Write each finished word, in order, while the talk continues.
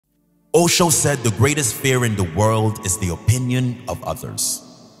Osho said the greatest fear in the world is the opinion of others.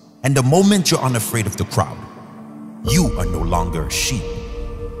 And the moment you're unafraid of the crowd, you are no longer a sheep.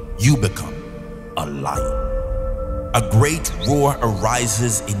 You become a lion. A great roar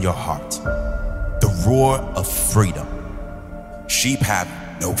arises in your heart, the roar of freedom. Sheep have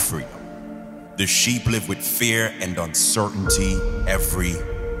no freedom. The sheep live with fear and uncertainty every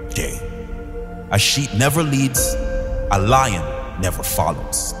day. A sheep never leads, a lion never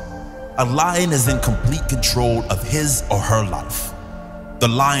follows. A lion is in complete control of his or her life. The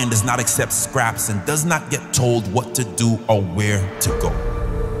lion does not accept scraps and does not get told what to do or where to go.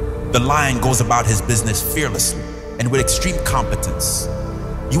 The lion goes about his business fearlessly and with extreme competence.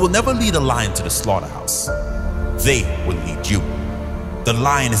 You will never lead a lion to the slaughterhouse. They will lead you. The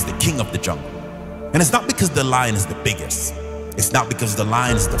lion is the king of the jungle. And it's not because the lion is the biggest. It's not because the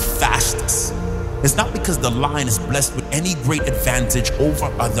lion is the fastest. It's not because the lion is blessed with any great advantage over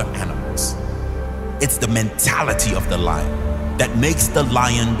other animals. It's the mentality of the lion that makes the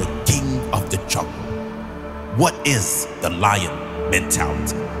lion the king of the jungle. What is the lion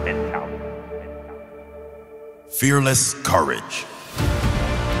mentality? Fearless courage.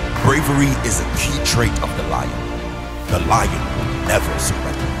 Bravery is a key trait of the lion. The lion will never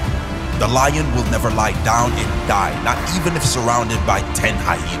surrender. The lion will never lie down and die, not even if surrounded by 10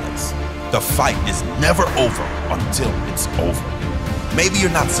 hyenas. The fight is never over until it's over. Maybe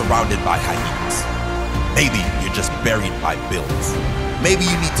you're not surrounded by hyenas. Maybe you're just buried by bills. Maybe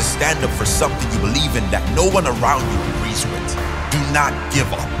you need to stand up for something you believe in that no one around you agrees with. Do not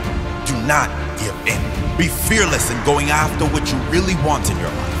give up. Do not give in. Be fearless in going after what you really want in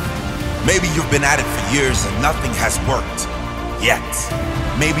your life. Maybe you've been at it for years and nothing has worked yet.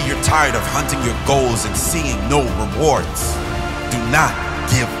 Maybe you're tired of hunting your goals and seeing no rewards. Do not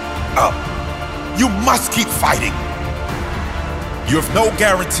give up. You must keep fighting. You have no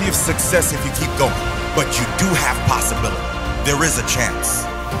guarantee of success if you keep going, but you do have possibility. There is a chance.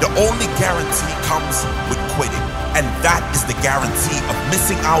 The only guarantee comes with quitting, and that is the guarantee of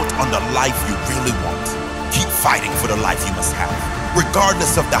missing out on the life you really want. Keep fighting for the life you must have,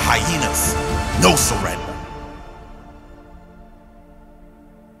 regardless of the hyenas. No surrender.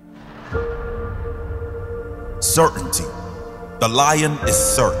 Certainty. The lion is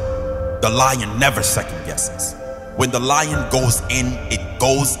certain. The lion never second guesses. When the lion goes in, it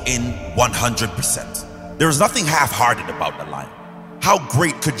goes in 100%. There is nothing half-hearted about the lion. How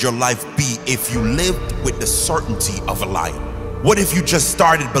great could your life be if you lived with the certainty of a lion? What if you just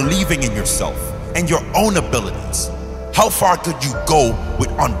started believing in yourself and your own abilities? How far could you go with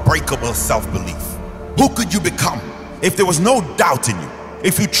unbreakable self-belief? Who could you become if there was no doubt in you?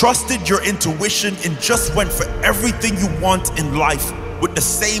 If you trusted your intuition and just went for everything you want in life with the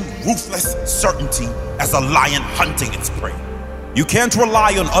same ruthless certainty as a lion hunting its prey. You can't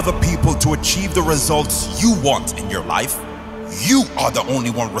rely on other people to achieve the results you want in your life. You are the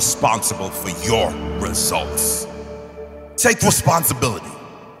only one responsible for your results. Take responsibility.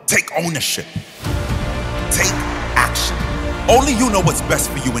 Take ownership. Take action. Only you know what's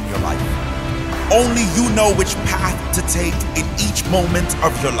best for you in your life. Only you know which path to take in each moment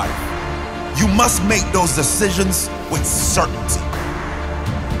of your life. You must make those decisions with certainty.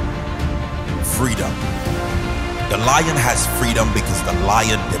 Freedom. The lion has freedom because the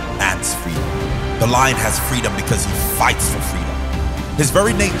lion demands freedom. The lion has freedom because he fights for freedom. His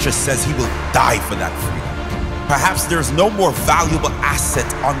very nature says he will die for that freedom. Perhaps there's no more valuable asset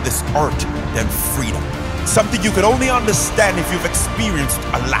on this earth than freedom. Something you could only understand if you've experienced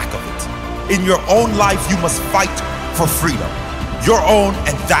a lack of it. In your own life, you must fight for freedom. Your own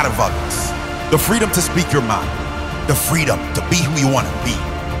and that of others. The freedom to speak your mind. The freedom to be who you want to be.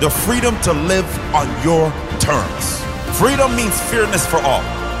 The freedom to live on your terms. Freedom means fairness for all.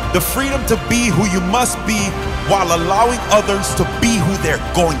 The freedom to be who you must be while allowing others to be who they're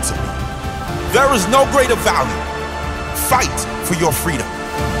going to be. There is no greater value. Fight for your freedom.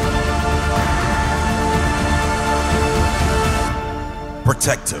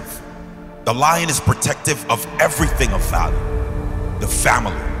 Protective. The lion is protective of everything of value. The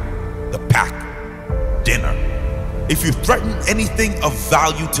family, the pack, dinner. If you threaten anything of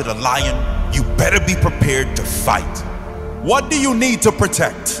value to the lion, you better be prepared to fight. What do you need to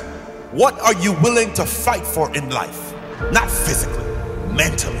protect? What are you willing to fight for in life? Not physically,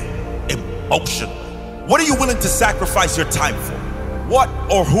 mentally, emotionally. What are you willing to sacrifice your time for? What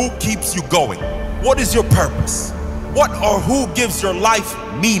or who keeps you going? What is your purpose? What or who gives your life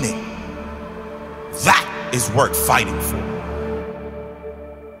meaning? That is worth fighting for.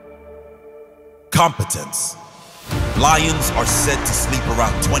 Competence. Lions are said to sleep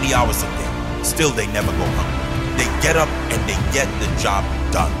around 20 hours a day. Still, they never go hungry. They get up and they get the job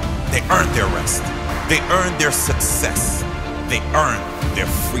done. They earn their rest. They earn their success. They earn their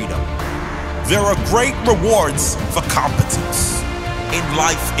freedom. There are great rewards for competence. In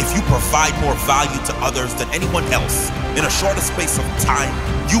life, if you provide more value to others than anyone else in a shorter space of time,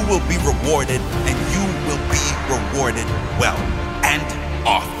 you will be rewarded, and you will be rewarded well and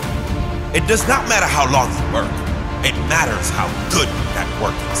often. It does not matter how long you work. It matters how good that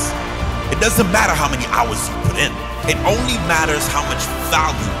work is. It doesn't matter how many hours you put in. It only matters how much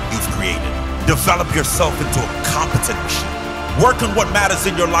value you've created. Develop yourself into a competent machine. Work on what matters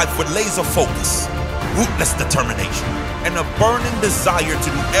in your life with laser focus, ruthless determination, and a burning desire to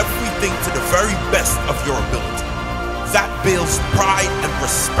do everything to the very best of your ability. That builds pride and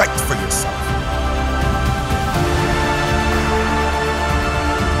respect for yourself.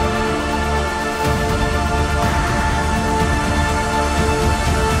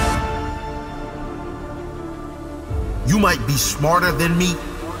 You might be smarter than me.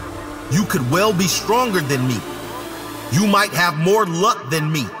 You could well be stronger than me. You might have more luck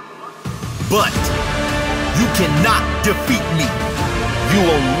than me. But you cannot defeat me. You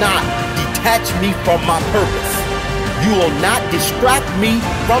will not detach me from my purpose. You will not distract me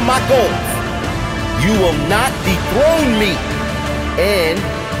from my goals. You will not dethrone me. And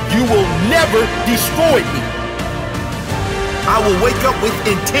you will never destroy me. I will wake up with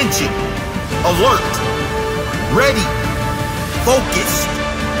intention, alert, ready, focused.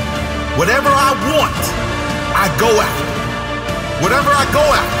 Whatever I want, I go after. Whatever I go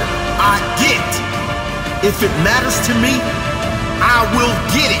after, I get. If it matters to me, I will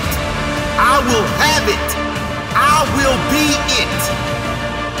get it. I will have it. I will be it.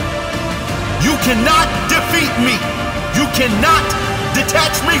 You cannot defeat me. You cannot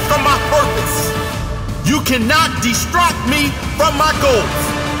detach me from my purpose. You cannot distract me from my goals.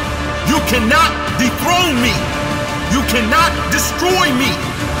 You cannot dethrone me. You cannot destroy me.